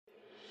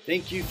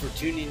Thank you for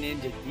tuning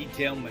in to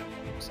Detail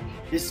Memories.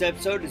 This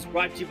episode is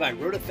brought to you by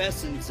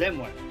RotaFest and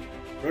Zenware.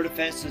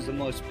 RotaFest is the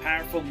most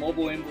powerful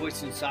mobile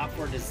invoicing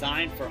software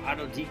designed for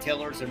auto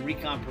detailers and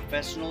recon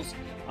professionals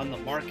on the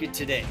market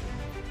today.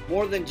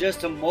 More than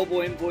just a mobile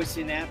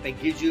invoicing app,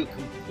 it gives you a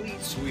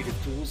complete suite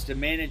of tools to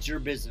manage your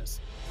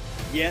business.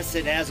 Yes,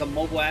 it has a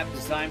mobile app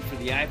designed for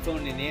the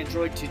iPhone and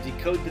Android to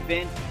decode the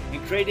VIN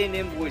and create an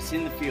invoice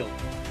in the field.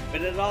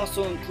 But it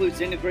also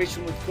includes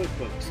integration with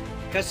QuickBooks,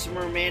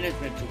 customer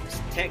management tools,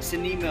 text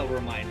and email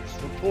reminders,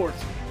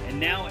 reports, and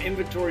now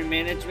inventory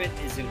management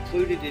is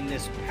included in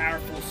this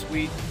powerful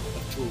suite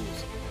of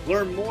tools.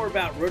 Learn more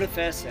about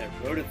RotaFest at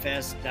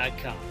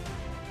rotafest.com.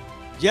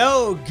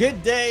 Yo,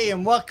 good day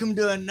and welcome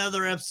to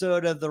another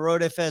episode of the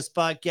RotaFest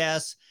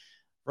podcast.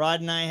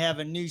 Rod and I have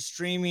a new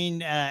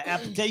streaming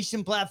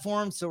application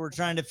platform, so we're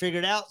trying to figure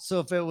it out.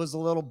 So if it was a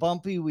little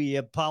bumpy, we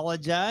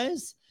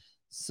apologize.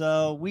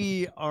 So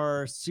we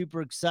are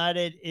super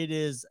excited. It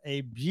is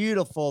a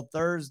beautiful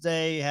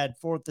Thursday. Had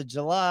 4th of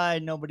July.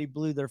 Nobody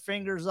blew their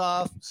fingers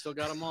off. Still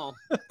got them all.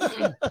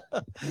 My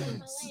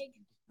leg.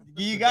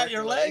 You got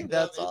your leg?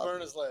 That's he awesome.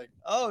 burned his leg.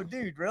 Oh,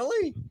 dude,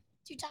 really?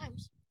 2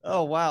 times.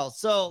 Oh, wow.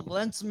 So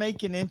let's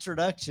make an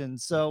introduction.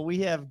 So we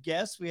have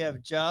guests. We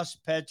have Josh,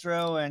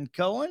 Petro, and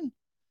Kowen.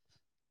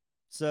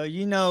 So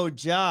you know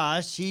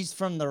Josh, he's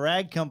from the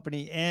Rag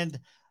Company. And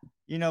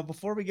you know,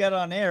 before we get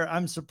on air,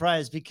 I'm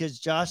surprised because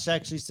Josh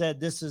actually said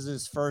this is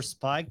his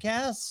first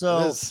podcast.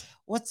 So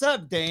what's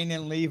up, Dane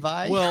and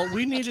Levi? Well,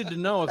 we needed to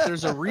know if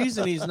there's a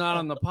reason he's not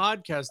on the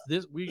podcast.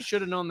 We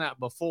should have known that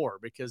before,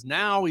 because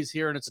now he's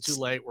here and it's too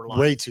late. We're live.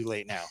 Way too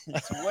late now.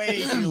 It's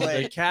way too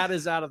late. The cat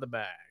is out of the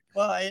bag.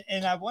 Well,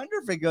 and I wonder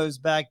if it goes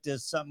back to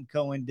something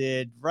Kowen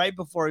did right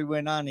before he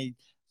went on. He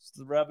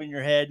was rubbing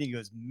your head and he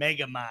goes,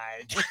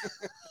 Megamind.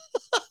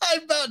 I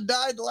about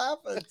died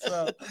laughing.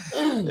 So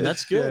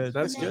That's good.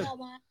 That's good.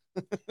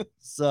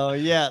 So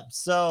yeah.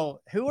 So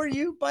who are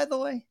you, by the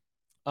way?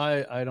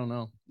 I don't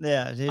know.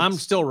 Yeah, I'm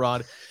still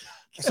Rod.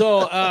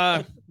 So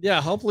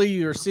yeah, hopefully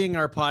you're seeing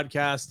our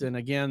podcast. And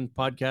again,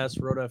 podcast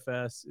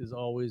RotaFest is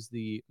always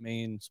the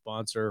main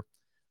sponsor.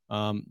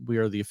 We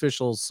are the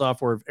official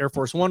software of Air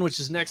Force One, which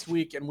is next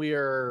week, and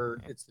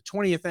it's the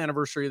 20th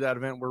anniversary of that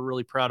event. We're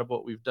really proud of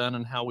what we've done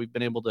and how we've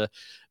been able to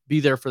be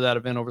there for that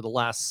event over the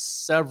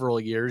last several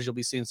years. You'll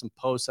be seeing some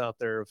posts out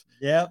there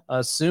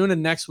of soon,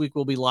 and next week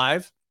we'll be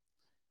live.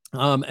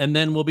 And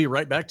then we'll be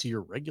right back to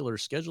your regular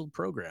scheduled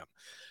program.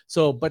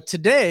 So, but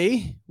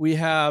today we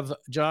have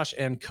Josh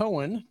and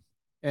Kowen,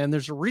 and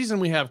there's a reason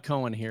we have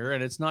Kowen here,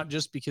 and it's not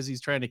just because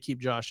he's trying to keep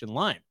Josh in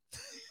line.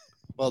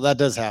 Well, that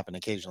does happen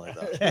occasionally,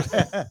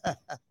 though.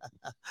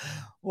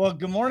 Well,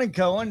 good morning,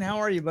 Kowen. How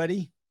are you,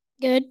 buddy?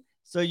 Good.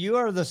 So you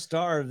are the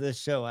star of this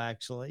show,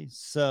 actually.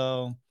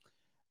 So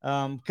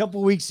a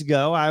couple weeks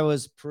ago, I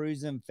was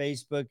perusing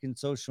Facebook and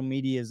social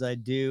media as I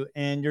do,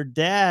 and your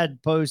dad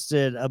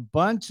posted a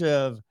bunch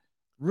of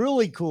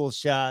really cool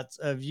shots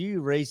of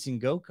you racing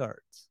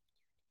go-karts.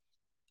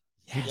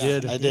 He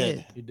did. I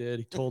did. He did.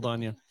 He told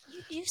on you.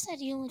 You said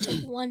you only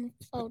took one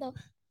photo.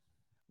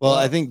 Well,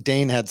 I think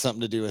Dane had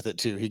something to do with it,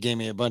 too. He gave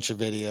me a bunch of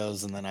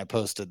videos, and then I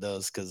posted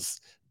those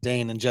because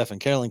Dane and Jeff and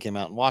Carolyn came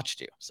out and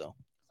watched you. So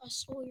I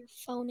saw your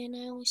phone and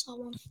I only saw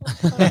one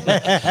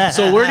photo.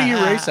 So where do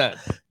you race at,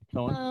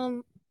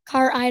 Kowen?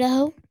 Car,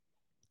 Idaho. you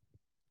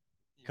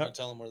want to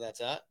tell them where that's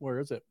at? Where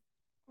is it?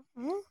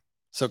 Mm-hmm.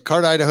 So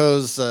Cart,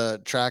 Idaho's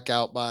track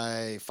out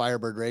by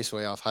Firebird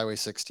Raceway off Highway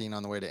 16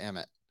 on the way to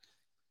Emmett.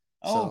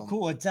 Oh, So-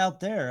 cool. It's out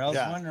there. I was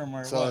wondering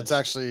where it was. So it's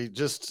actually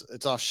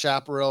it's off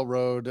Chaparral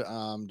Road,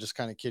 just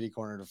kind of kitty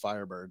corner to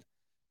Firebird.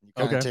 You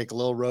kind of take a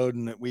little road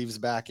and it weaves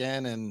back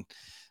in, and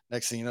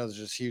next thing you know, there's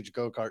this huge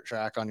go-kart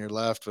track on your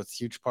left with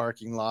huge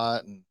parking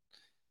lot and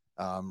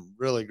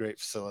really great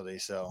facility.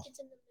 So It's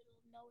in the middle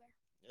of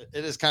nowhere.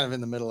 it is kind of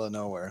in the middle of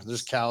nowhere.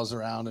 There's cows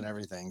around and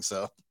everything.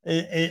 So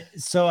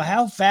So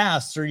how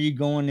fast are you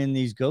going in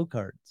these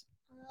go-karts?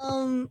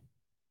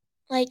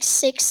 Like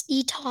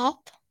 60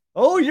 top.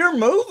 Oh, you're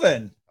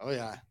moving. oh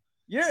yeah,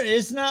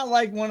 It's not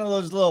like one of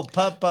those little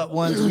putt-putt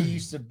ones we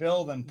used to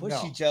build and push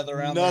No, each other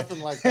around.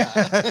 nothing like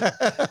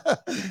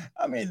that.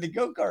 I mean, the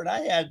go-kart I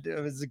had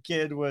as a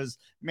kid was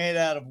made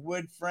out of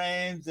wood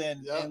frames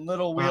and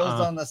little wheels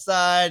on the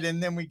side.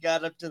 And then we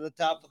got up to the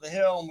top of the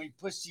hill and we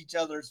pushed each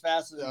other as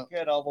fast as we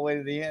could all the way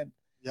to the end.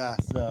 Yeah.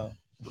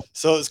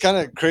 So it's kind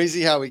of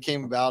crazy how we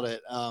came about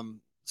it.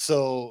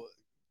 So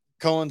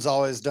Cohen's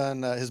always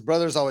done, his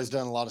brother's always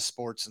done a lot of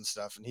sports and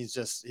stuff, and he's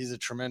a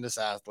tremendous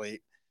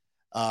athlete.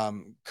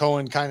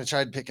 Kowen kind of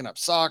tried picking up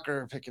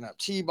soccer, picking up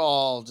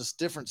t-ball, just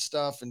different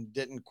stuff, and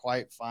didn't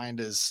quite find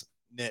his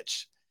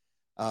niche.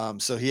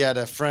 So he had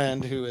a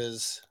friend who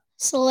is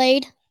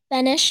Slade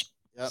Benish.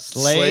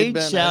 Slade,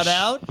 Benish, shout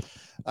out.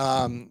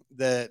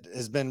 that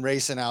has been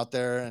racing out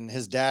there, and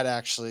his dad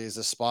actually is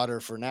a spotter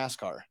for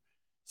NASCAR.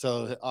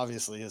 So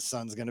obviously his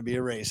son's going to be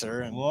a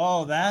racer. And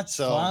whoa, that's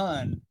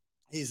fun.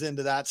 He's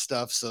into that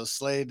stuff. So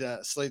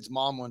Slade's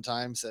mom one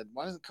time said,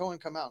 why doesn't Kowen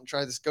come out and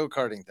try this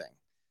go-karting thing?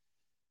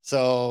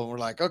 So we're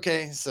like,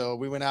 okay. So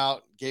we went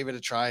out, gave it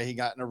a try. He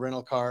got in a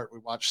rental cart. We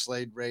watched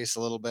Slade race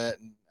a little bit.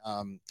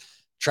 And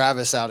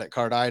Travis out at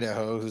Cart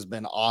Idaho, who's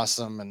been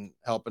awesome and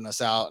helping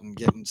us out and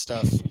getting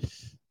stuff,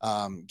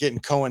 getting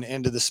Kowen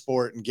into the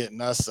sport and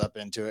getting us up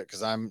into it,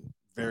 because I'm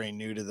very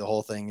new to the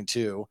whole thing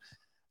too.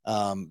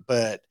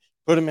 But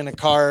put him in a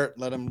cart,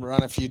 let him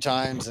run a few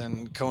times,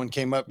 and Kowen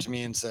came up to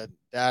me and said,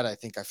 "Dad, I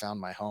think I found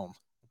my home."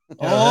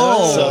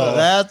 Oh, So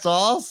that's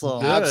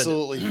awesome. Good.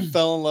 absolutely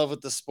fell in love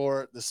with the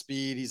sport, the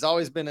speed. He's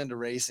always been into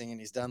racing, and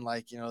he's done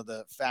like,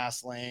 the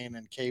fast lane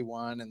and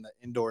K1 and the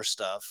indoor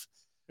stuff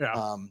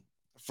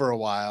for a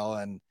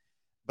while.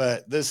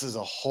 But this is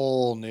a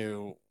whole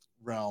new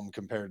realm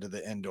compared to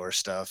the indoor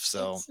stuff.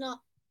 So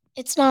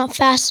It's not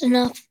fast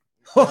enough.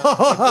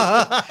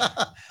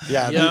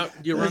 Yeah,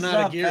 you run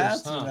out of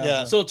gears. Huh?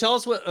 Yeah. So tell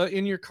us what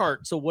in your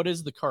cart. So what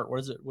is the cart? What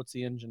is it? What's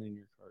the engine in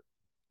your cart?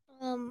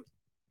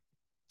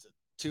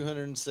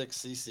 206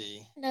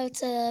 cc. No,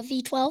 it's a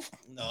V12.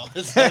 No,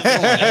 it's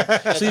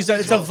So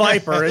it's a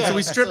Viper.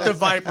 We stripped the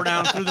Viper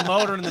down, threw the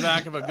motor in the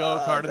back of a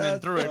go-kart, and then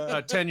threw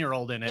a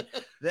 10-year-old in it.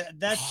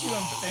 That's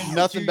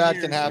nothing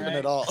bad can happen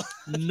at all.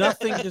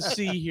 Nothing to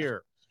see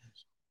here.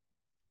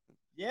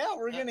 Yeah,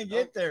 we're gonna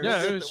get there.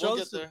 Yeah, we'll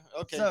get there.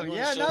 Okay.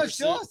 So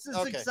show us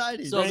this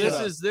exciting. So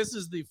this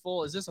is the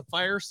full. Is this a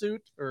fire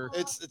suit or?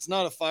 It's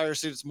not a fire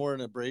suit. It's more an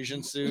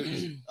abrasion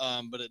suit.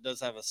 But it does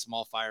have a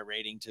small fire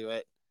rating to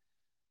it.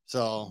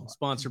 So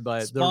sponsored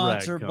by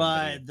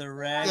the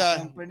Rag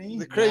Company.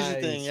 The crazy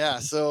thing, yeah.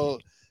 So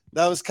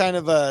that was kind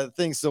of a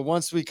thing. So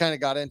once we kind of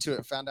got into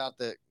it, found out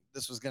that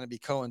this was going to be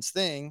Kowen's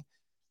thing,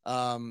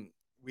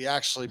 we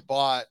actually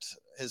bought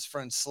his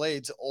friend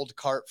Slade's old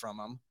cart from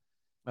him.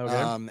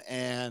 Okay.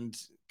 And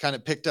kind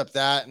of picked up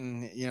that,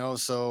 and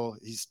so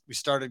we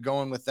started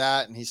going with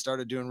that, and he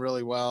started doing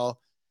really well.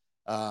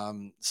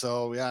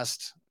 So we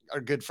asked our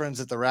good friends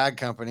at the Rag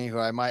Company, who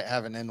I might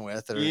have an in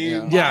with, or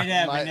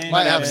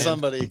might have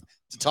somebody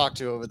to talk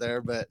to over there,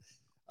 but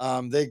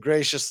they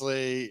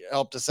graciously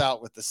helped us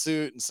out with the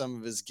suit and some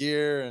of his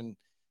gear, and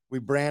we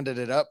branded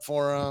it up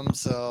for him.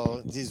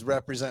 So he's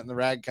representing the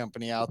Rag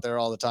Company out there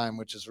all the time,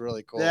 which is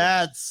really cool.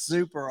 That's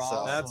super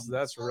awesome. So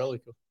that's really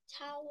cool.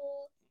 Towel.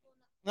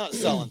 Not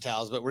selling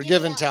towels, but we're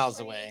giving towels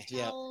away.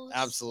 Towels,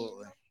 Yeah,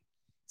 absolutely.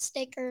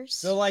 Stickers.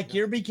 So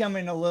you're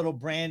becoming a little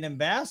brand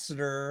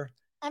ambassador.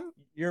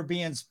 You're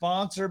being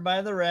sponsored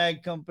by the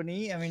Rag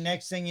Company. I mean,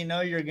 next thing you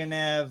know, you're gonna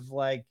have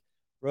like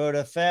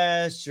Rhoda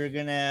Fest, you're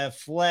gonna have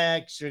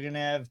Flex, you're gonna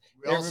have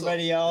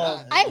everybody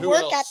else. I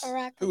work at the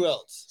Rag Company. Who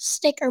else?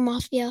 Sticker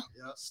Mafia.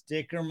 Yep.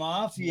 Sticker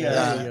Mafia.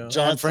 Yeah.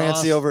 John That's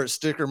Francie awesome. over at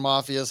Sticker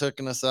Mafia is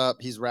hooking us up.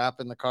 He's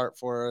wrapping the cart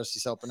for us.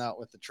 He's helping out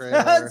with the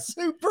trailer. That's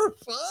super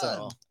fun.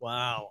 So,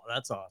 wow,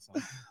 that's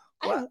awesome.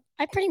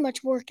 I pretty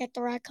much work at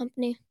the Rag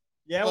Company.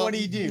 Yeah, what do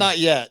you do? Not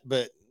yet,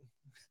 but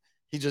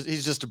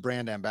he's just a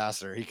brand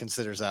ambassador. He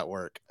considers that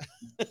work.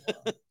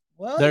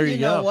 Well, there you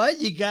know go. what?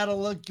 You got to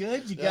look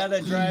good. You got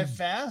to drive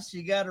fast.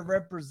 You got to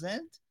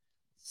represent.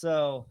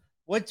 So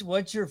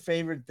what's your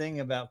favorite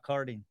thing about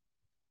karting?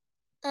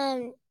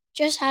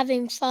 Just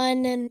having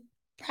fun and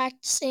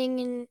practicing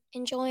and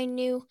enjoying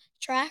new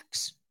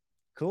tracks.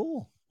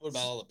 Cool. What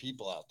about all the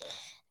people out there?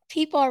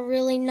 People are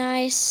really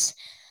nice.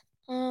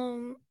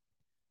 And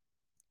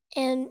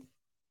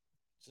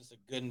It's just a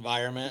good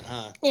environment,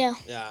 huh? yeah.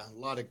 Yeah, a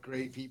lot of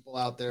great people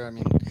out there. I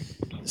mean,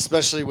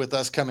 especially with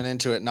us coming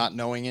into it not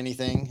knowing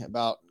anything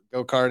about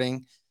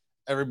go-karting,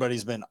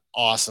 everybody's been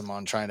awesome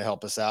on trying to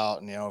help us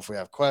out. And if we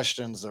have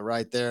questions, they're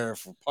right there.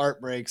 If part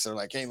breaks, they're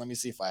like, "Hey, let me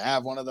see if I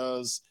have one of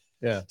those."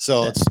 Yeah.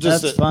 So it's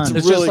just fun.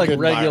 It's really just like good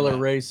regular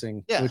environment.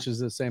 racing, Yeah. which is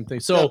the same thing.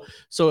 So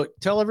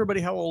tell everybody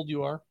how old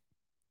you are.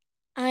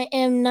 I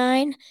am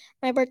 9.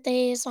 My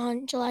birthday is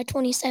on July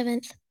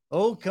 27th.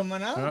 Oh,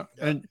 coming up.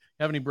 And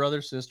have any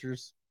brothers,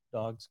 sisters,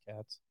 dogs,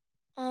 cats?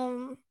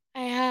 I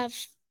have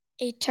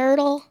a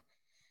turtle,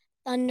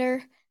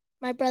 Thunder.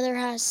 My brother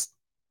has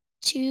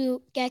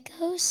 2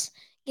 geckos,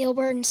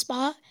 Gilbert and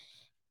Spot.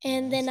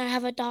 And then I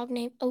have a dog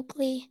named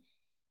Oakley.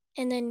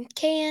 And then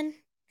Can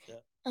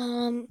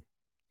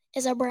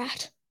is a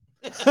brat.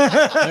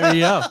 There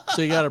you go.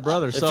 So you got a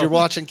brother. If So you're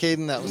watching,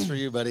 Caden, that was for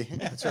you, buddy.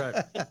 that's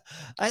right.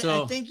 I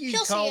So- think you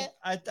He'll see called.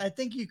 it. I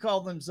think you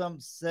called him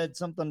said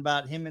something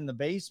about him in the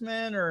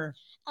basement or.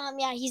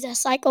 Yeah, he's a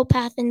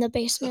psychopath in the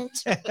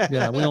basement.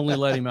 Yeah, we only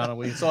let him out a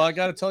week. So I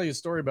got to tell you a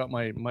story about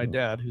my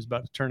dad, who's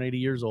about to turn 80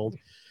 years old.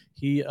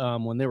 He,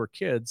 when they were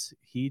kids,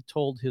 he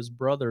told his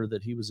brother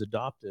that he was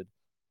adopted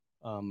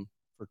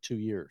for 2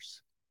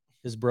 years.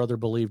 His brother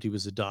believed he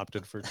was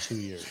adopted for 2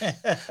 years.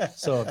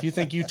 So if you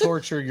think you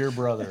torture your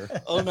brother,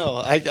 Oh no,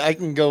 I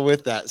can go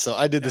with that. So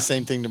I did the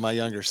same thing to my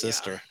younger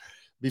sister.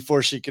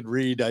 Before she could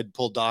read, I'd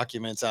pull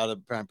documents out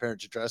of my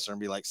parents' dresser and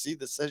be like, "See,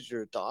 this says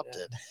you're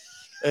adopted."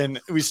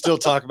 And we still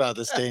talk about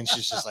this day. And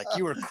she's just like,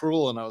 "You were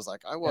cruel," and I was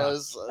like, "I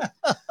was."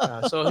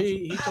 So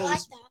he I told like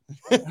us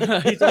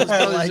that. he told his I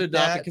brothers like to adopt it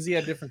that. because he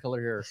had different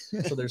color hair.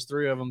 So there's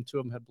 3 of them. 2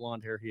 of them had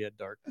blonde hair. He had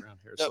dark brown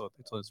hair. Yep. So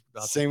he told us to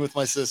adopt it. Same with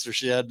my sister.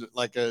 She had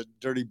like a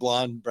dirty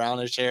blonde,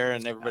 brownish hair,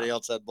 and everybody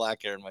else had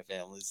black hair in my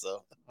family.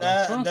 So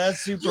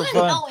That's You super have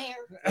fun. no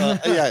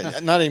hair. yeah,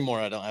 not anymore.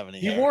 I don't have any.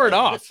 He hair. wore it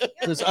off.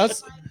 It's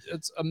us.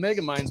 It's a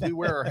Mega Minds. We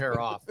wear our hair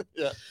off.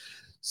 Yeah.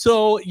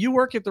 So you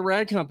work at the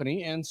rag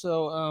company, and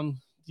so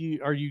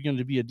are you going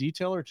to be a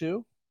detailer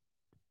too?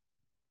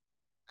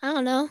 I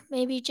don't know.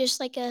 Maybe just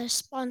like a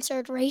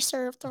sponsored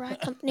racer of the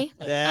rag company.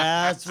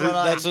 That's See, what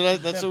that's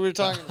what we were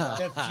talking about.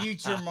 The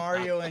future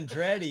Mario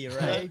Andretti,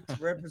 right?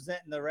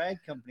 Representing the rag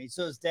company.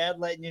 So is Dad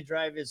letting you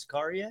drive his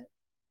car yet?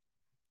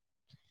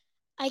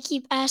 I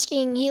keep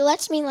asking. He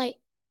lets me like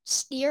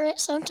steer it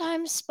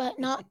sometimes, but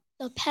not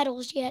the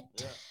pedals yet.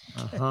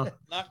 Yeah.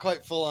 Not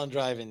quite full on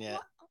driving yet,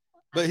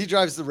 but he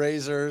drives the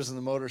razors and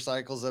the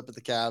motorcycles up at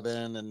the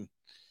cabin, and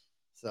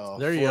so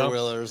There you go.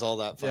 4-wheelers, all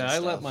that fun Yeah,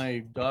 stuff. I let my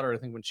daughter, I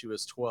think when she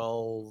was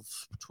 12,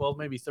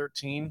 maybe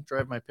 13,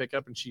 drive my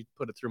pickup, and she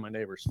put it through my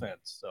neighbor's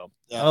fence. So,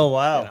 Yeah. Oh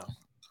wow, you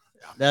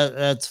know.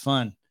 that's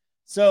fun.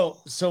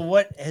 So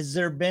what has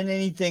there been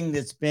anything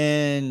that's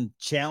been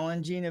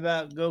challenging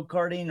about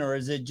go-karting, or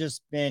has it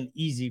just been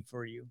easy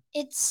for you?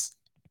 It's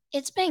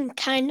been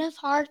kind of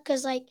hard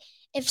because like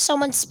if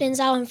someone spins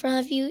out in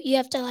front of you, you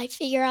have to like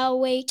figure out a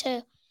way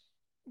to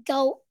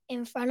go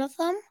in front of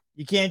them.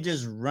 You can't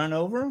just run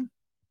over them.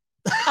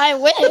 I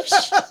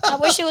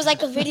wish it was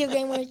like a video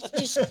game where you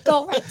just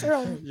go right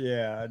through them.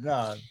 Yeah, no,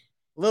 a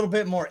little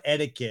bit more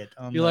etiquette.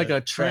 On You the like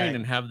a train track.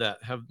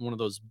 and have one of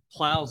those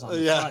plows on the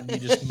Yeah. front,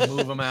 and you just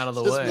move them out of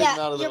the Just way. move 'em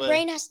Yeah, out of the your way.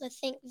 brain has to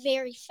think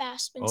very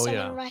fast when Oh, someone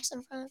yeah. wrecks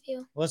in front of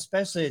you. Well,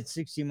 especially at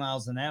 60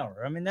 miles an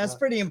hour. I mean, that's Yeah.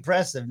 pretty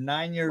impressive.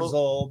 9 years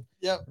old,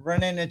 Yep.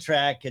 running a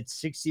track at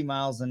 60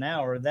 miles an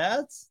hour.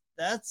 That's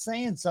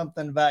saying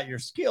something about your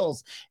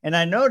skills. And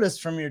I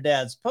noticed from your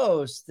dad's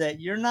post that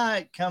you're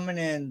not coming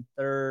in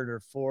 3rd or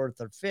 4th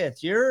or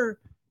 5th. You're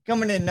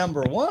coming in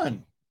number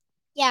 1.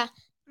 Yeah,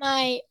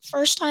 my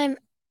first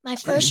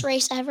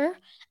race ever,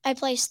 I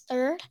placed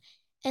 3rd,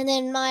 and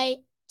then my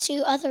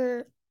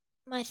 3rd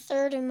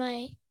and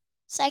my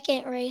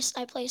 2nd race,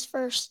 I placed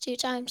 1st 2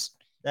 times.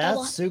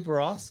 That's super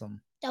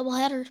awesome. Double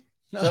header.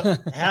 So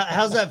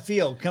how's that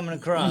feel coming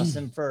across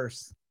in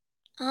first?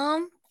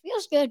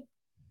 Feels good.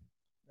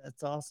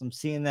 That's awesome.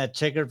 Seeing that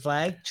checkered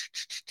flag.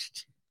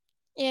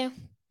 Yeah.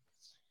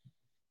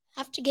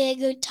 Have to get a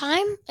good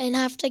time and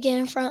have to get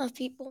in front of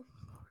people.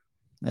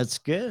 That's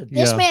good.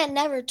 This man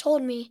never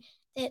told me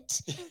that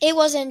it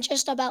wasn't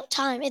just about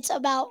time. It's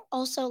about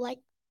also like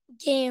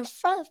getting in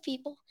front of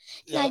people.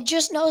 And I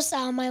just noticed that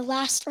on my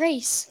last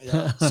race.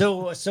 Yeah.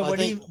 So what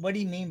do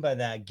you mean by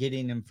that?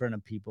 Getting in front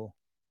of people?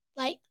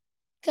 Like,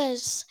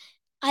 because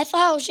I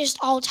thought it was just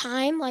all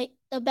time, like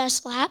the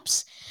best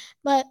laps.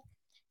 But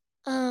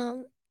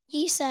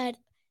he said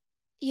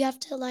you have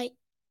to like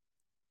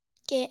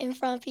get in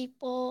front of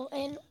people.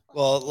 And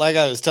Well, like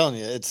I was telling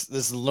you, this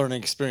is a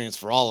learning experience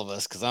for all of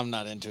us because I'm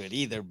not into it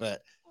either.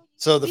 But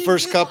so the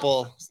first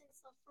couple. Since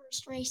the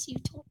first race you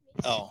told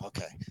me. Oh,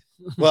 okay.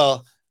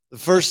 Well,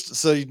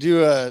 so you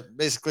do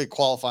basically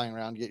qualifying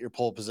round, get your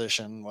pole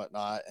position and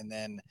whatnot, and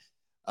then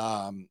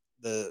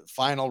the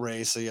final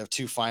race. So you have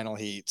 2 final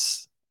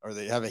heats, or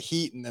they have a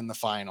heat and then the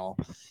final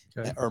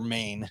or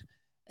main.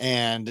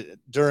 And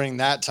during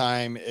that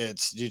time,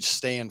 it's you just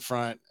stay in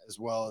front as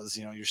well as,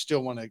 you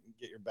still want to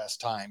get your best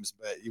times,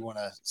 but you want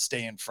to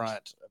stay in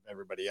front of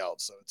everybody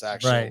else. So it's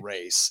actually a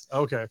race.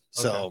 Okay.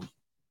 So,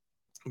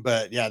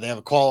 but yeah, they have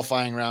a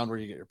qualifying round where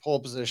you get your pole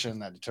position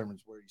that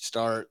determines where you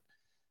start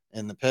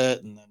in the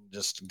pit and then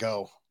just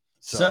go.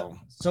 So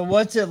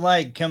what's it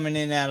like coming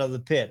in out of the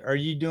pit? Are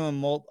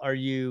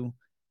you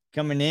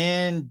coming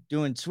in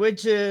doing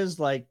switches?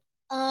 Like,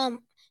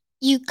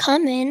 you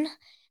come in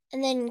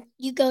and then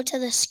you go to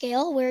the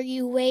scale where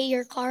you weigh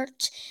your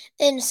carts.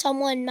 Then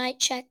someone might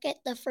check it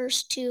the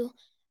first 2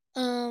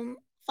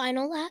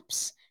 final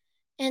laps.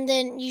 And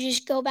then you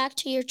just go back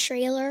to your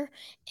trailer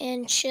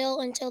and chill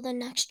until the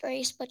next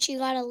race. But you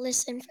got to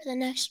listen for the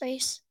next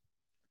race.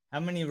 how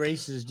many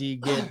races do you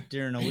get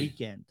during a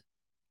weekend?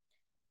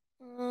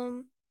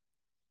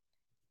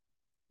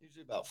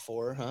 usually about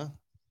 4, huh?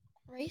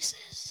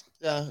 Races?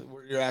 Yeah,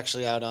 where you're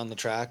actually out on the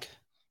track.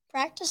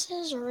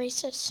 Practices or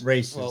races?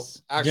 Races. Well,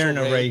 actual during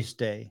a race. race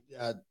day.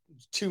 Yeah,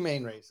 2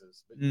 main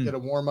races. But you get a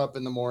warm up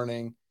in the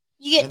morning.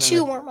 You get and then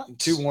 2 warm-ups.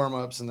 2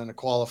 warm-ups and then a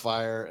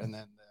qualifier and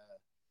then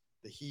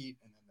the heat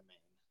and then the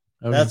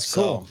main. Okay. That's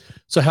cool.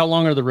 So how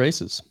long are the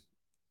races?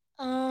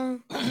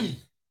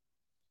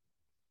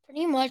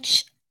 Pretty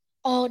much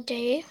all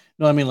day.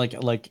 No, I mean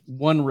like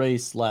one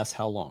race lasts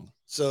how long?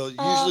 So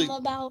usually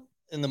About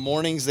in the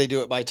mornings they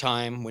do it by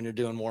time when you're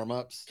doing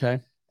warm-ups.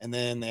 Okay. And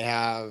then they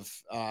have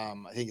I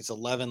think it's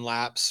 11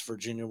 laps for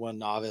Junior 1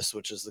 novice,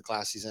 which is the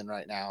class he's in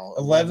right now.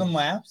 11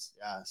 laps?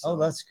 Yeah. So,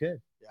 that's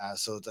good. Yeah,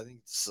 so I think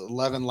it's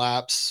 11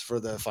 laps for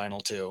the final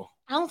 2.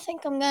 I don't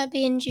think I'm gonna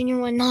be in Junior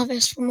 1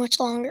 novice for much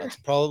longer. That's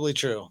probably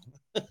true.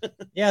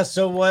 Yeah.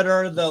 So what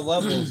are the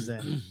levels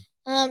then?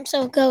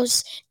 So it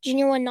goes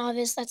junior 1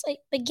 novice, that's like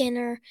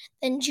beginner,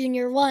 then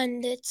junior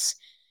 1, that's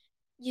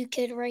you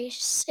could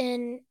race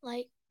in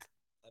like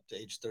Up to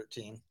age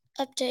 13.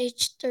 up to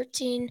age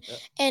 13. Yep.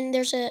 And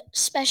there's a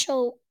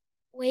special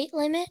weight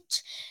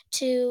limit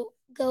to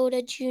go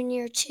to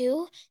junior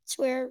 2. It's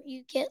where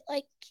you get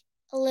like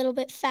a little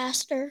bit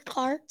faster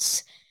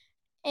carts.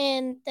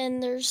 And then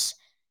there's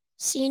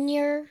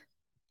senior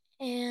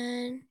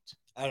and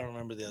I don't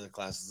remember the other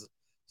classes.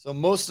 So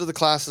most of the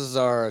classes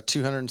are a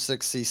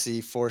 206cc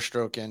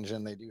 4-stroke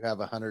engine. They do have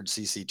a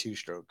 100cc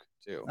 2-stroke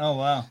too. Oh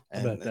wow.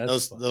 And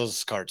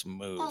those carts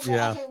move.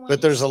 Yeah.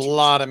 But there's a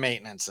lot of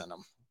maintenance in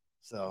them.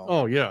 So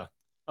Oh yeah.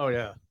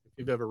 If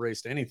you've ever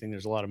raced anything,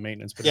 there's a lot of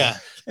maintenance. But yeah,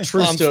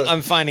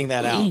 I'm finding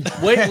that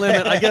out. Weight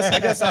limit. I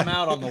guess I'm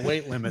out on the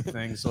weight limit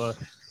thing. So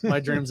my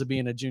dreams of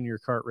being a junior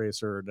kart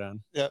racer are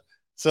done. Yeah.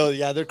 So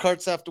yeah, their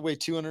carts have to weigh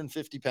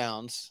 250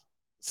 pounds.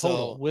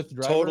 Total So with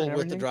driver total and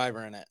with the everything?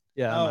 driver in it.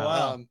 Yeah. Oh, I'm out.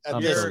 wow. At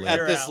I'm this totally at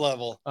out. this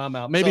level. I'm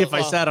out. Maybe So, if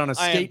I sat on a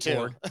I am too.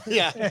 skateboard.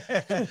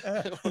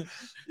 Yeah.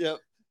 Yep.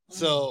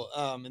 So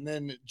and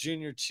then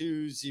junior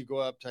 2s, you go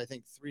up to I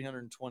think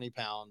 320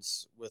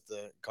 pounds with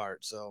the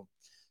cart. So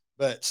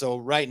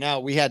right now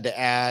we had to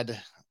add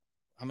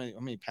how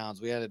many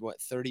pounds? We added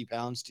 30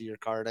 pounds to your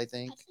cart, I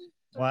think.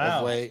 Wow.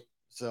 Of weight.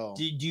 So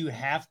Did you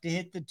have to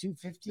hit the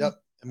 250? yep,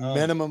 Oh.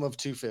 minimum of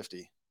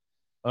 250.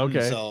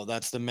 Okay. So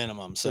that's the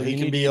minimum. So you he need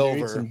can to be either eat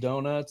over some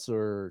donuts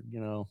or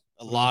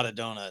a lot of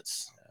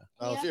donuts.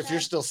 Well, You if have you're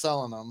to- still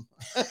selling them.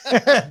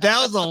 That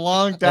was a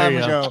long There time you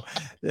go. ago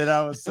that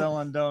I was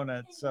selling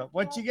donuts. So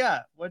what you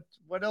got? What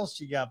else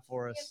you got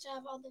for You have us? to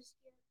have all this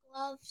gear,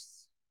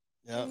 gloves,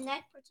 Yeah. and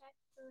neck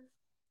protector.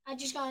 I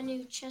just got a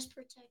new chest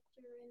protector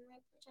and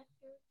neck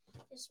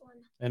protector. This one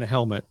and a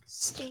helmet.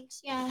 stinks.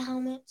 Yeah,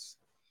 helmets.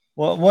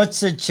 Well,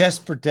 what's a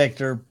chest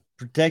protector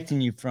protecting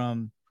you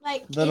from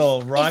Like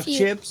little if rock you-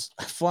 chips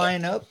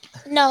flying up?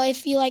 No,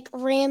 if you like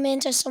ram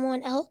into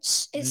someone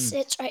else, it Mm.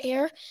 sits right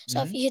here.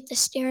 So if Mhm. you hit the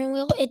steering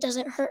wheel, it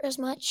doesn't hurt as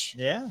much.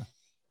 Yeah.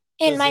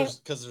 And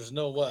Because there's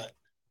no what?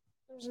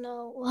 there's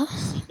no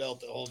Seatbelt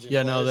that holds you in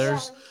Yeah, no,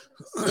 place.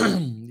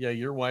 there's yeah,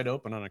 you're wide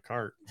open on a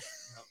cart.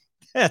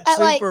 That's at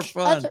super like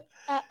fun.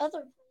 at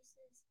other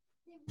places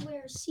they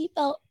wear a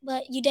seatbelt,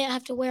 but you didn't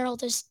have to wear all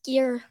this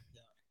gear.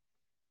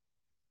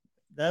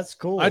 That's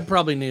cool. I'd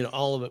probably need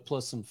all of it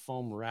plus some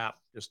foam wrap.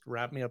 Just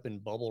wrap me up in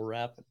bubble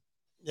wrap.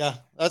 Yeah,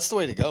 that's the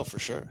way to go for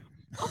sure.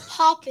 I'll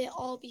pop it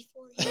all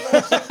before you.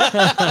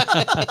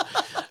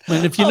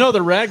 And if you know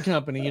the rag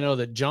company, you know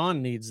that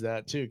John needs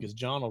that too, because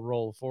John will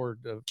roll forward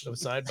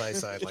side by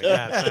side like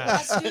that.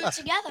 Let's do it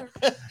together.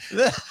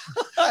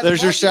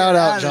 There's your shout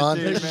out, John.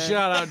 There's a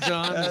shout out,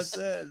 John. That's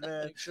it,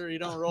 man. Make sure you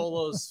don't roll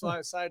those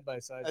side by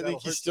side. I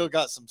think he's still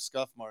got some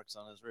scuff marks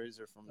on his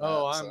razor from that.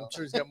 Oh, I'm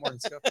sure he's got more than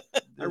scuff.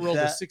 I rolled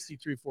a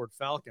 63 Ford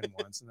Falcon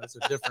once, and that's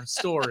a different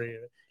story.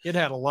 It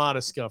had a lot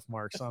of scuff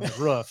marks on the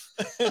roof,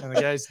 and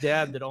the guy's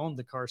dad that owned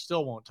the car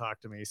still won't talk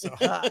to me. So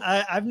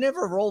I've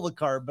never rolled a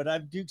car, but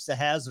I've Dukes a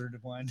Hazard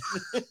one.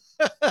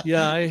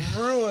 yeah, I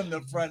ruined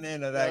the front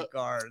end of that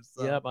car.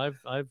 So. Yep,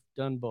 I've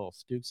done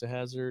both. Dukes of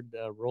Hazzard,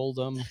 rolled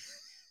them.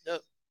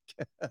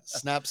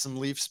 Snap some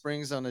leaf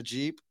springs on a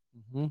Jeep.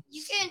 Mm-hmm.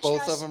 You can't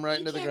Both trust, of them right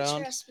you into the can't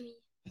ground. Trust me.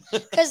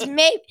 Because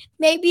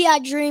maybe I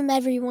dream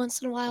every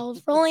once in a while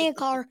of rolling a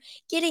car,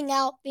 getting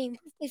out, being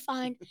perfectly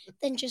fine,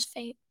 then just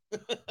faint.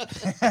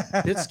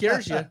 It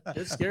scares you.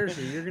 It scares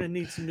you. You're gonna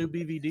need some new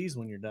BVDs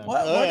when you're done.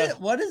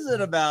 What is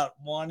it about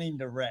wanting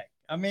to wreck?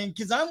 I mean,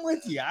 because I'm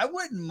with you. I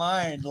wouldn't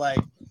mind like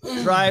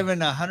driving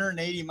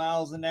 180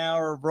 miles an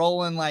hour,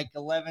 rolling like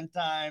 11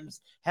 times,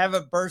 have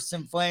it burst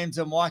in flames,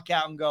 and walk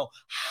out and go,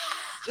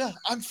 yeah,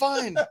 I'm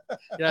fine.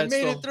 Yeah, I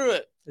made it through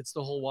it. It's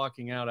the whole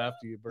walking out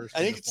after you burst. I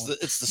think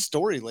it's the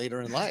story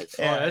later in life.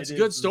 Yeah, it's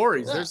good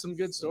stories. There's some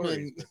good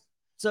stories.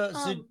 I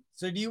mean,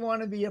 so do you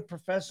want to be a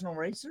professional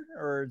racer,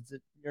 or is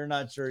it you're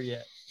not sure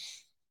yet?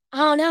 I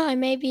don't know. I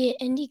may be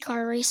an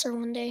IndyCar racer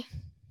one day.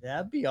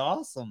 That'd be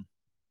awesome.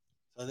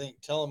 I think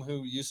tell them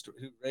who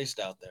raced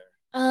out there.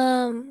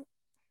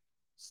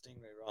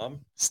 Stingray Rob.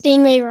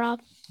 Stingray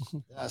Rob.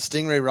 Yeah,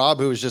 Stingray Rob,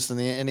 who was just in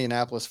the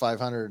Indianapolis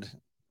 500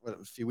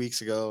 a few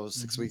weeks ago,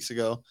 6 Mm-hmm. weeks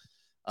ago.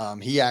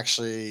 He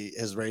actually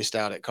has raced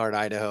out at Kart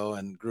Idaho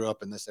and grew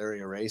up in this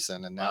area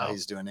racing, and now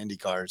he's doing Indy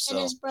cars. So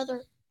And his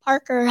brother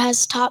Parker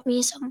has taught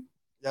me some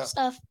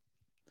stuff.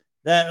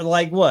 That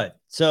like what?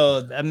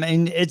 So I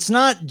mean, it's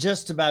not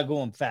just about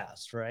going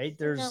fast, right?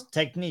 There's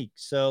technique.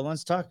 So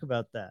let's talk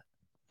about that.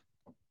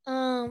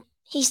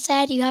 He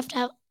said you have to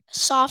have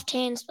soft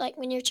hands. Like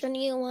when you're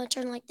turning, you don't want to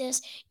turn like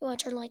this. You want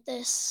to turn like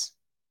this.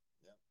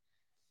 Yeah.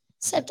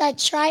 Except I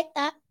tried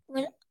that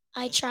when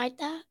I tried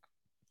that.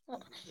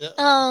 Yeah.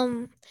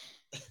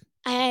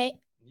 I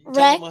You tell them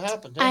wrecked. what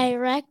happened, I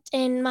wrecked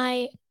in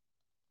my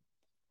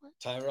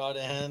tie rod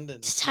end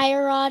and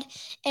tire rod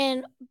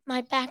and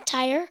my back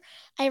tire.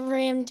 I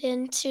rammed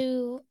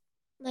into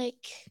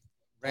like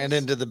ran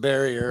into the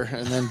barrier,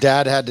 and then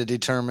Dad had to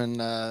determine,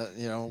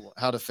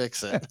 how to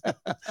fix it.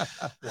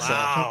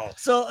 Wow.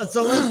 So let's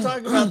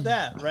talk about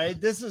that, right?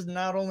 This is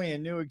not only a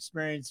new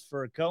experience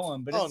for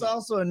Kowen, but it's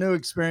also a new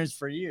experience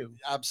for you.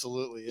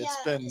 Absolutely. It's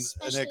Yeah, been an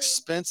especially-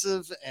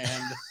 expensive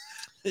and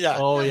yeah.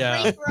 Oh The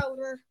yeah. brake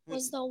rotor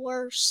was the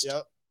worst.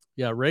 Yep.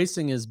 Yeah,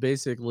 racing is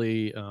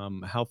basically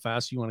how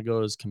fast you want to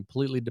go is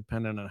completely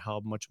dependent on how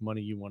much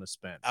money you want to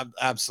spend.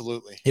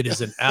 Absolutely. It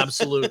is an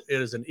absolute,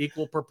 it is an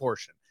equal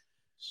proportion.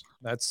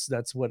 That's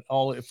what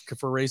all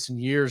for racing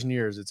years and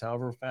years. It's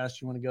however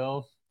fast you want to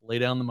go, lay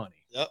down the money.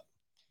 Yep.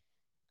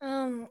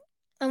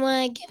 I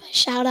want to give a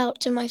shout out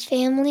to my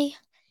family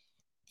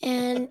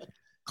and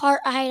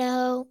Cart,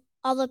 Idaho,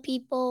 all the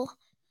people,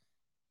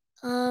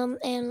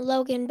 and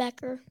Logan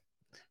Becker.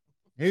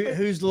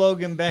 Who's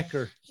Logan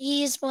Becker?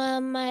 He's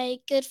one of my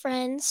good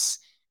friends,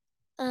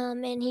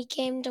 and he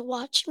came to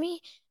watch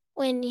me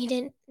when he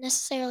didn't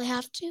necessarily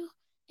have to,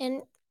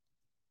 and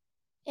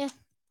yeah.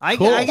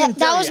 Cool.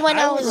 That was when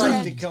I would was like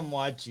red. to come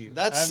watch you.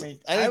 I I think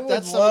would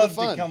that's some of the love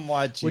fun. to come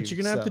watch you. What you're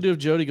gonna have to do if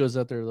Jody goes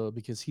out there though,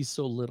 because he's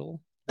so little,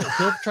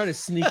 he'll try to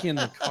sneak in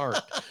the cart.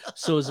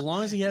 So as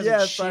long as he hasn't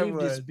Yes, I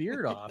shaved his would.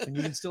 beard off, and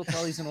you can still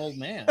tell he's an old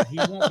man, he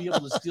won't be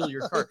able to steal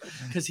your cart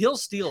because he'll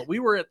steal it. We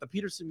were at the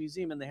Peterson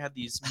Museum and they had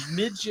these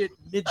midget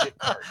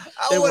carts.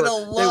 They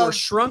were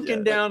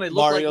shrunken down. They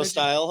looked Mario like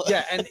style.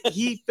 Yeah, and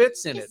he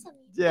fits in it.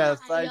 Yes,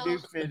 I do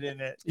fit in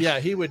it.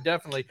 Yeah, he would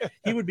definitely.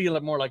 He would be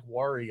more like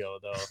Wario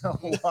though.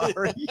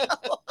 Wario.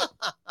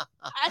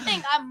 I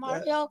think I'm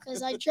Mario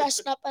because I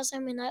dressed up as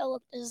him and I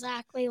looked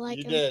exactly like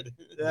You him.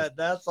 did.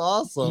 That's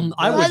awesome.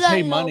 I would Other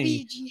pay than money.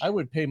 Luigi. I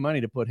would pay money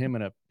to put him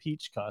in a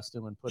Peach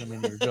costume and put him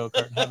in your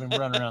go-kart and have him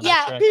run around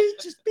Yeah. the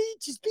track.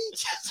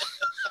 Peaches.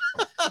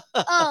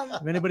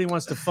 If anybody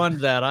wants to fund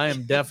that, I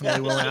am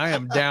definitely willing. I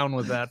am down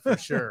with that for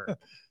sure.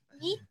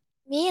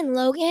 Me and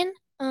Logan,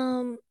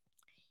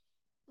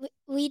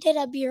 we did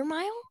a beer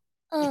mile.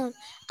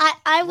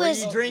 I Were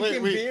was you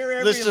drinking Wait, beer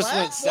every this just lap?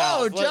 went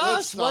south. Whoa,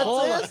 Josh,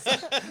 what's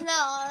this?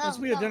 no. Let's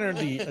be a dinner in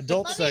the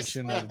adult Let me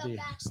section explain of the the.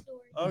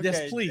 backstory. Okay,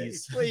 Yes,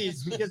 please.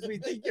 please, because we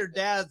think your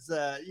dad's,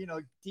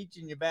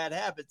 teaching you bad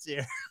habits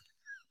here.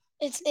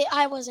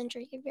 I wasn't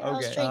drinking beer. I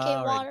was Okay, drinking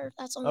all right. water.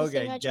 That's the only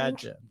thing Okay, I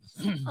drank.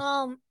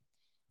 gotcha.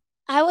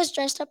 I was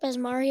dressed up as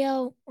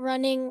Mario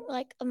running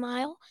like a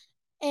mile,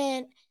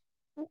 and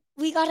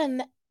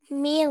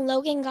me and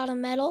Logan got a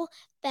medal,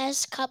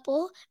 best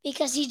couple,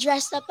 because he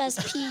dressed up as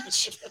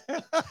Peach.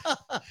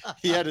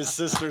 He had his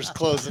sister's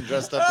clothes and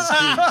dressed up as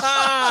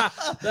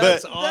Peach.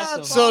 That's But-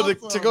 awesome. So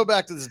to go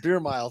back to this beer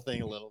mile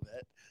thing a little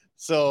bit.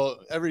 So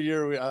every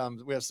year we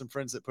have some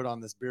friends that put on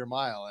this beer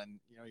mile, and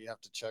you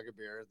have to chug a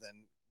beer, then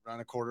run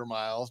a quarter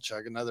mile,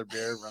 chug another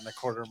beer, run a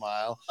quarter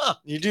mile.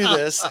 You do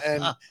this,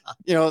 and a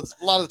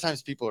lot of the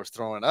times people are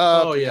throwing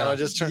up. Oh, yeah. It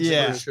just turns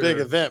Yeah, into this big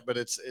sure. event, but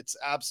it's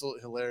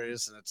absolutely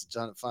hilarious and it's a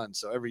ton of fun.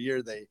 So every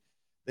year they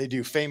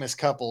do famous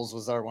couples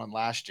was our one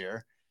last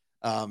year.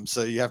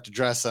 So you have to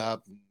dress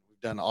up.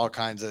 We've done all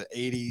kinds of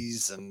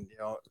 80s and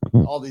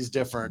all these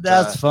different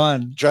That's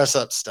fun. dress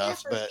up Yeah,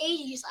 stuff. for But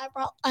 80s,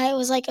 I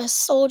was like a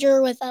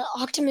soldier with an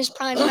Optimus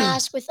Prime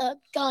mask with a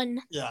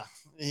gun. yeah,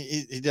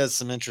 he does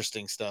some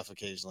interesting stuff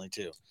occasionally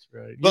too. That's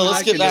right. But You and let's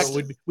I get could back do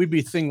it. to- We'd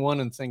be thing one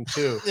and thing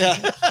two.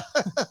 Yeah.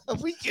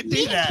 We can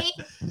Me do that.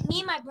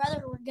 and my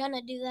brother were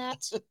gonna do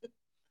that.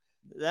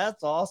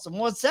 That's awesome.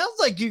 Well, it sounds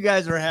like you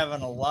guys are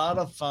having a lot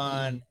of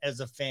fun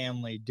as a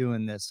family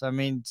doing this. I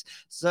mean,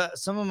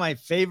 some of my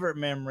favorite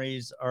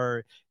memories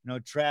are,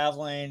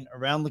 traveling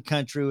around the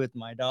country with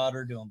my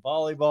daughter, doing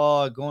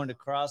volleyball, going to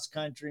cross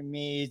country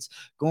meets,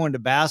 going to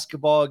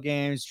basketball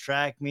games,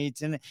 track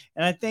meets. And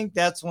I think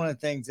that's one of the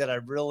things that I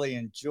really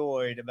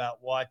enjoyed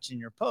about watching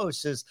your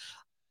posts is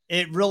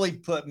it really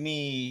put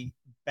me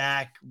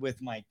back with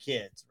my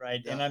kids.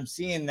 Right. Yeah. And I'm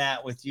seeing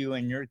that with you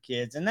and your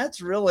kids. And that's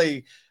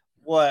really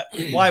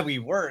why we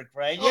work,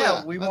 right? Oh,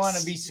 yeah. We That's- want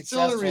to be it's the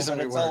only successful, reason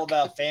but we it's all work.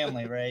 about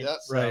family, right? Yep.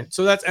 Right.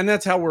 So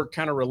that's how we're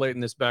kind of relating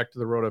this back to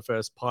the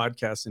RotoFest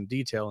podcast and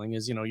detailing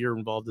is, you're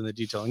involved in the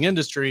detailing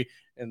industry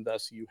and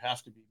thus you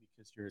have to be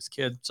because you're his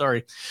kid.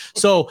 Sorry.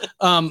 So,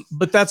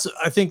 but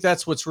I think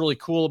that's what's really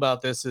cool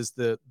about this is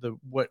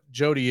what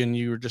Jody and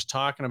you were just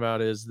talking about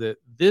is that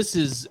this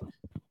is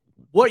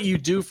what you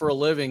do for a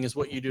living is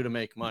what you do to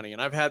make money.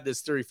 And I've had this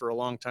theory for a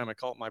long time. I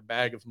call it my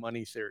bag of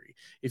money theory.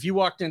 If you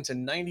walked into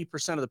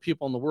 90% of the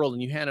people in the world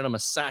and you handed them a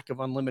sack of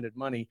unlimited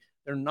money,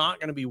 they're not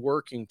going to be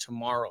working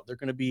tomorrow. They're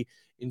going to be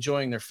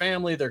enjoying their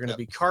family. They're going to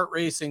be kart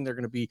racing. They're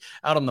going to be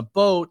out on the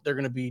boat. They're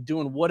going to be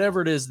doing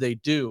whatever it is they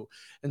do.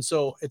 And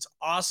so it's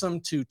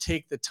awesome to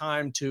take the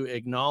time to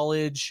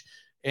acknowledge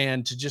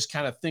and to just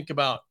kind of think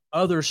about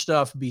other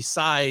stuff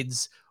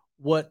besides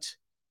what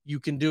you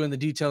can do in the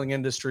detailing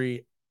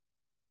industry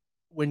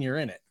when you're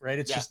in it, right?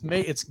 It's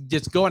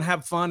just go and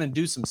have fun and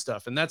do some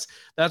stuff. And that's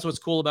what's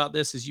cool about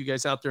this is you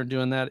guys out there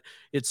doing that.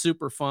 It's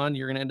super fun.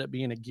 You're going to end up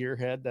being a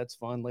gearhead. That's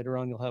fun. Later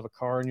on, you'll have a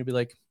car and you'll be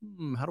like,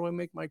 how do I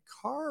make my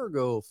car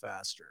go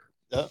faster?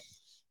 Yep.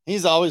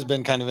 He's always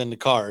been kind of into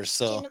cars.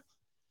 So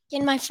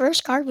In my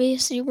first car, we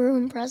used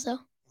Subaru Impreza.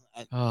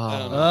 I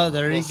don't know. Oh,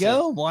 there We'll you see.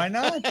 go. Why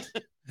not?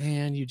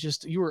 Man,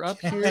 you were up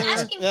here.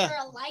 Asking Yeah.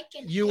 for a like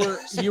and You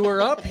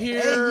were up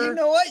here. Hey, you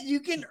know what? You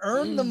can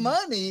earn the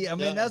money. I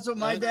mean, Yeah. that's what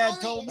my dad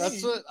told me.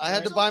 That's what I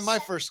had to buy my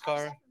first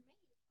car.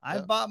 I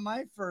Yep. bought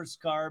my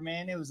first car,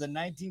 man. It was a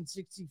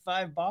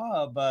 1965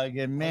 Baja Bug,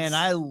 and man,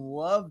 I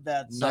love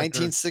that sucker.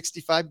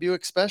 1965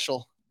 Buick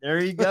Special.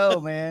 There you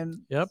go,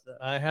 man. Yep, So-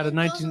 I had a Those are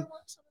 19. some of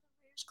the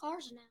rarest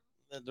cars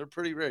now. They're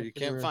pretty rare. You Pretty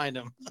can't rare. find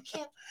them. You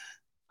can't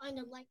find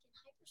them like in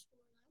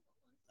Hyperstore.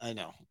 I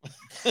know.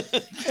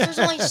 There's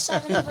only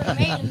 7 of them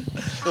made.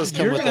 Those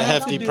come You're with gonna a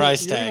have hefty to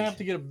price You're gonna tag. have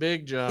to get a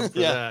big job for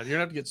Yeah. that. You're gonna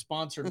have to get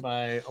sponsored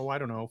by, I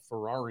don't know,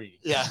 Ferrari.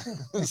 Yeah,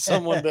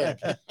 someone did.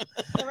 The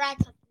rag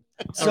company.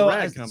 So,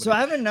 rag company. so I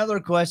have another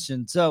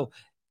question. So,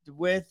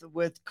 with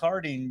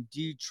karting,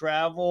 do you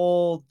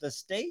travel the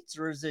states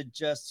or is it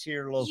just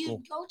here local?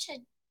 You go to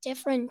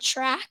different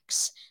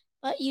tracks,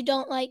 but you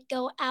don't like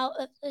go out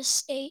of the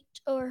state,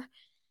 or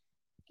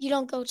you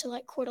don't go to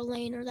like Coeur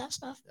d'Alene or that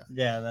stuff.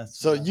 Yeah, that's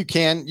So you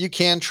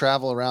can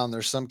travel around.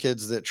 There's some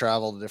kids that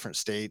travel to different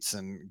states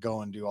and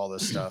go and do all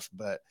this stuff.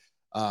 But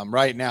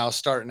right now,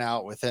 starting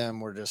out with him,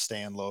 we're just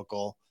staying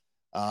local.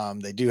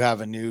 They do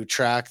have a new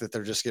track that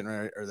they're just getting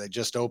ready, or they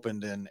just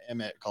opened in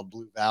Emmett called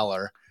Blue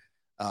Valor,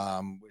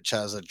 which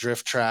has a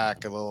drift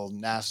track, a little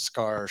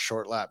NASCAR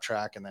short lap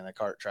track, and then a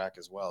kart track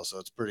as well. So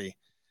it's pretty,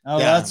 Oh,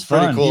 yeah, that's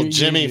pretty fun. cool. You-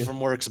 Jimmy you- from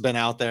work's been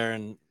out there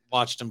and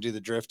watched him do the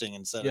drifting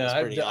and said it was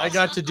Yeah, pretty I awesome.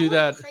 got to do want a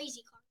that.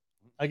 Crazy car.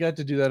 I got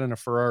to do that in a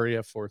Ferrari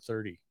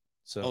F430.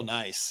 So Oh,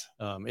 nice.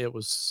 it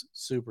was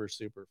super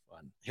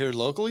fun. Here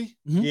locally,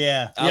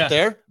 Yeah. out Yeah.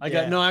 there. I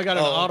got Yeah. I got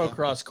an Oh, okay.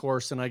 autocross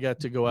course, and I got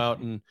to go out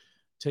and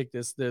take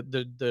this.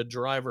 The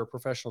driver,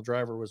 professional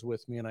driver, was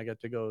with me, and I got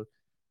to go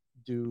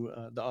do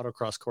the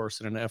autocross course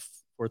in an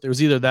F4. It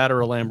was either that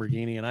or a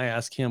Lamborghini, and I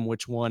asked him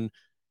which one.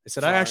 I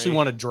said, I actually Ferrari.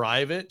 want to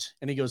drive it,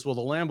 and he goes, well,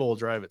 the Lambo will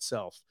drive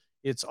itself.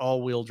 It's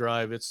all-wheel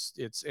drive. It's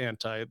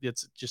anti.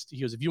 It's just,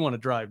 he goes, if you want to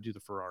drive, do the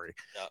Ferrari,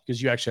 Yeah.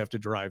 because you actually have to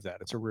drive that.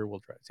 It's a rear-wheel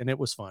drive, and it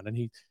was fun. And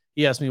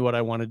he asked me what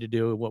I wanted to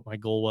do, what my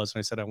goal was, and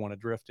I said I want to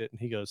drift it.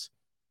 And he goes,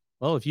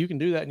 well, if you can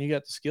do that and you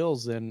got the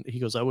skills, then he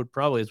goes, I would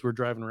probably, as we're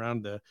driving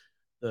around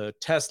the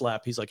test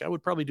lap, he's like, I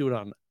would probably do it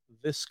on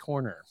this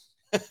corner.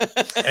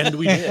 And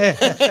we did.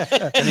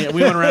 And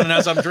we went around, and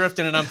as I'm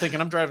drifting, and I'm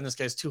thinking, I'm driving this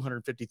guy's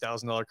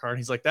 $250,000 car, and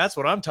he's like, that's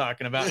what I'm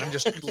talking about. And I'm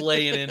just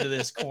laying into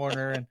this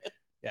corner, and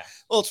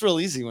Well, it's real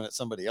easy when it's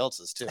somebody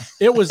else's too.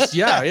 it was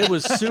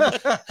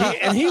super.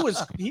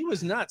 He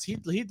was nuts.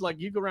 He'd like,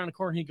 you go around the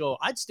corner, and he'd go,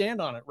 I'd stand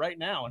on it right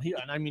now.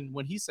 And I mean,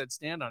 when he said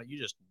stand on it, you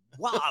just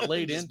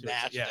laid Just into it.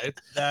 mashed Yeah, it.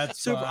 it's That's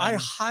super. I fun.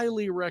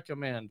 highly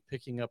recommend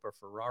picking up a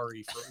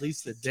Ferrari for at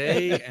least a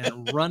day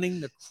and running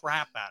the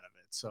crap out of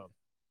it. So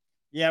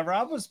Yeah,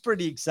 Rob was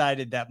pretty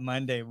excited that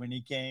Monday when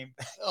he came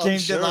Oh, to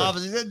sure. the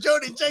office. He said,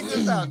 Jody, check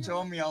this out.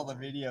 Show me all the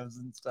videos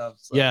and stuff.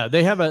 So. yeah,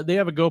 they have a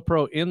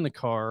GoPro in the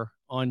car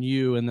on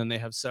you, and then they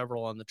have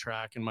several on the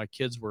track, and my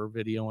kids were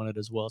videoing it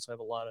as well. So I have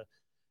a lot of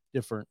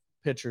different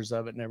pictures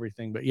of it and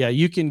everything. But yeah,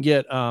 you can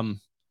get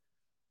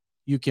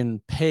you can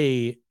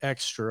pay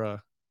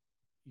extra.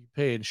 You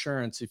pay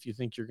insurance if you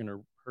think you're going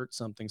to hurt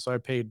something. So I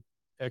paid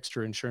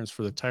extra insurance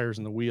for the tires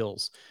and the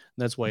wheels.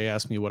 And that's why he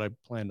asked me what I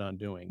planned on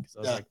doing. So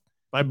I was Yeah. like,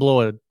 if I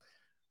blow a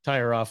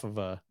tire off of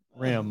a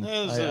rim,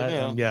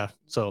 Yeah. yeah.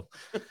 So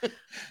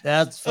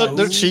That's fun.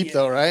 They're cheap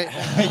though, right?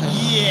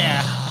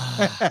 Yeah.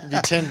 Be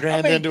 10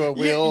 grand I mean, into a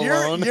wheel you're,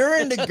 alone. You're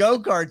into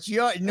go-karts.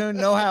 You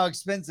know how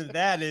expensive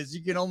that is.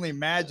 You can only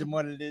imagine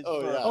what it is.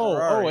 Oh, for a yeah.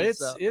 Ferrari, it's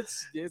so.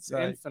 it's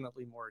Right.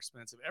 infinitely more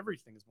expensive.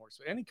 Everything is more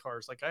expensive. Any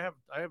cars, like I have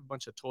a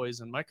bunch of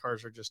toys, and my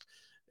cars are just,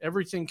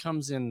 everything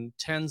comes in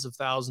tens of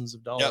thousands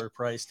of dollar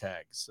price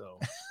tags. So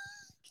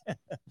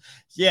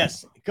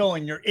Yes,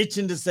 Kowen, you're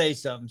itching to say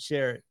something.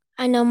 Share it.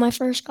 I know my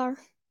first car,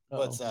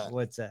 What's that?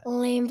 What's that?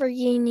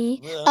 Lamborghini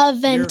Yeah.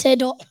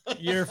 Aventador.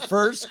 Your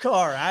first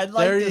car. I'd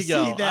like there to you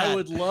go. see that. I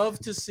would love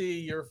to see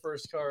your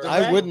first car.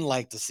 I wouldn't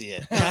like to see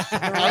it.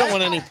 I don't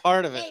want any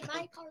part of Hey, it.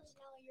 my car's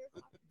now your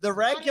car. The I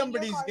rag mean, your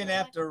company's car's gonna now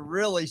have my to car.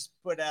 really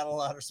put out a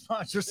lot of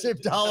sponsorship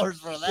dollars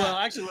for that. Well,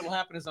 actually, what'll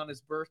happen is on his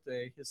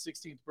birthday, his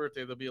 16th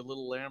birthday, there'll be a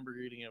little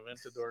Lamborghini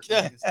Aventador.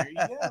 Yeah. There you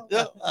go.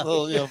 Yeah, a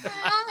little,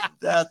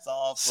 That's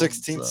awesome.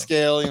 16th So-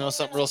 scale,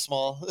 something real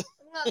small.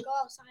 I'm gonna go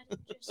outside and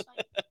just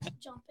like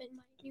jump in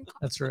my new car.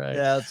 That's right.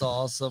 That's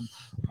awesome.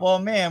 Well,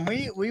 man,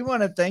 we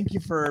want to thank you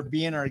for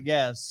being our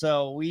guest.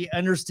 So we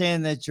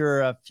understand that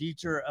you're a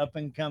future up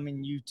and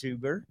coming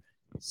YouTuber.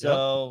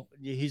 So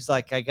he's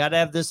like, I gotta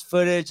have this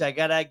footage. I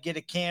gotta get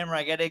a camera.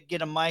 I gotta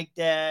get a mic,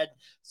 Dad.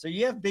 So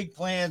you have big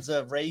plans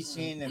of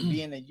racing and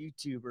being a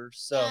YouTuber.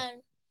 So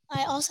And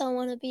I also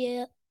want to be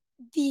a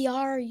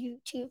VR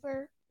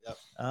YouTuber.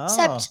 oh.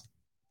 Except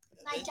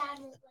my dad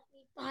won't let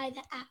me buy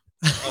the app.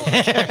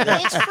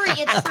 It's free.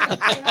 It's free.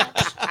 Pretty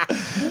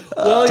much.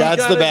 Well, you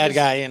Dad's the gotta bad just-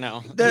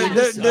 guy,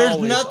 There's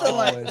Always, nothing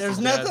like always. there's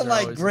Dads nothing are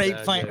like always the great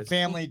bad guys.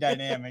 family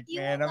dynamic, You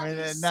man. won't I mean,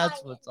 let me and that's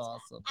sign what's into the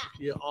awesome. app.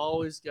 You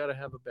always got to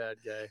have a bad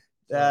guy.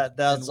 That's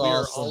and we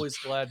are awesome. always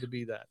glad to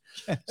be that.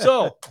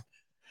 So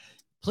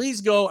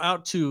please go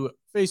out to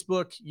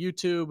Facebook,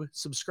 YouTube,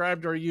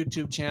 subscribe to our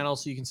YouTube channel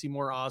so you can see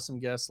more awesome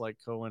guests like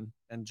Kowen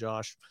and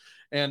Josh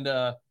and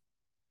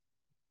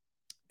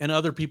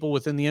other people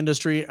within the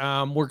industry.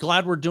 We're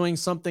glad we're doing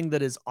something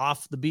that is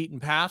off the beaten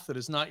path, that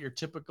is not your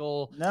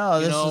typical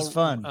this is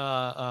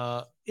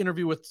fun.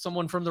 Interview with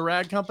someone from the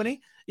rag company,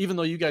 even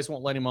though you guys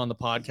won't let him on the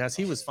podcast.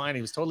 He was fine.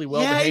 He was totally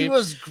well behaved. He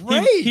was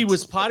great. He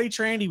was potty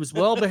trained. He was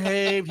well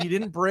behaved. He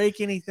didn't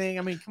break anything.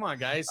 I mean, come on,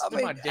 guys.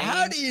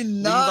 How do you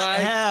not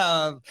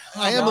have?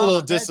 I am a little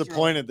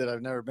disappointed that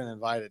I've never been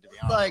invited, to be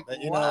honest. Like, but,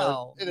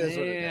 wow. it is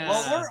what it is.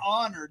 Well, we're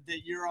honored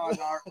that you're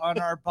on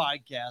our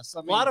podcast.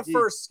 A lot of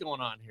firsts going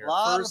on here.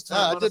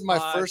 I did my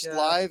first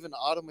live in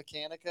Auto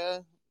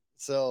Mechanica,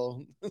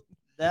 so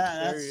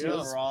that's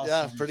super awesome.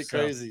 Yeah, pretty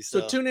crazy.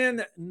 So tune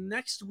in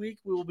next week.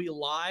 We will be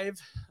live.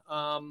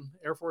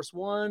 Air Force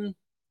One.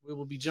 We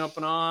will be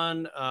jumping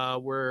on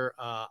where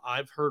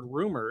I've heard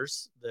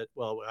rumors that,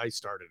 well, I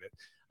started it,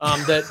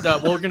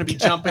 that we're going to be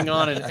jumping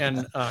on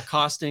and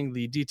costing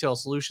the Detail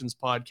Solutions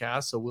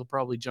podcast. So we'll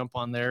probably jump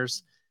on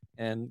theirs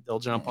and they'll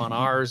jump on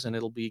ours, and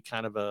it'll be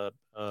kind of a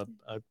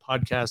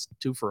podcast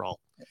 2 for all.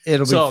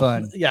 It'll be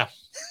fun. Yeah.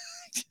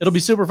 It'll be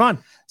super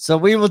fun. So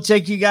we will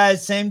check you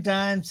guys same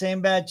time, same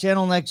bad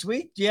channel next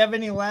week. Do you have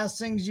any last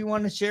things you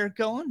want to share,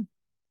 Kowen?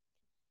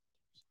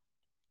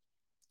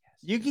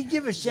 You can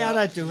give a shout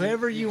out to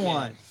whoever you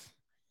want.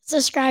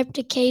 Subscribe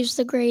to Caves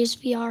the Graves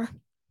VR.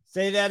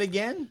 Say that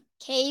again.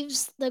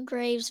 Caves the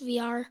Graves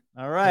VR.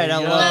 All right, I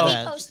I'm love gonna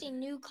that. be posting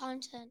new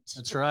content.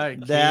 That's right.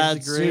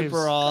 That's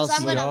super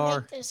awesome. I'm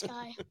gonna make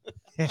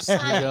this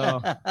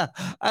guy.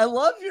 I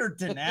love your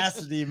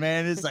tenacity,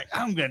 man. It's like,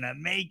 I'm gonna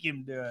make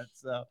him do it.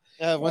 So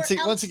once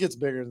he gets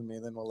bigger than me,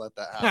 then we'll let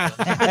that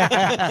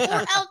happen.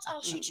 Or else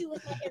I'll shoot you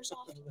with my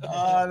airsoft.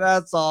 Oh,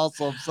 that's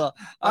awesome. So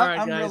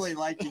I'm guys. really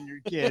liking your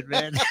kid,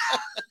 man.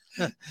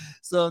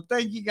 So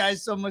thank you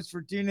guys so much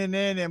for tuning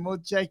in, and we'll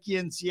check you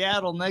in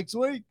Seattle next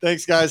week.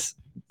 Thanks, guys.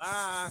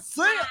 Bye.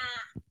 See ya.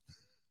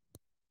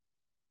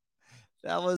 That was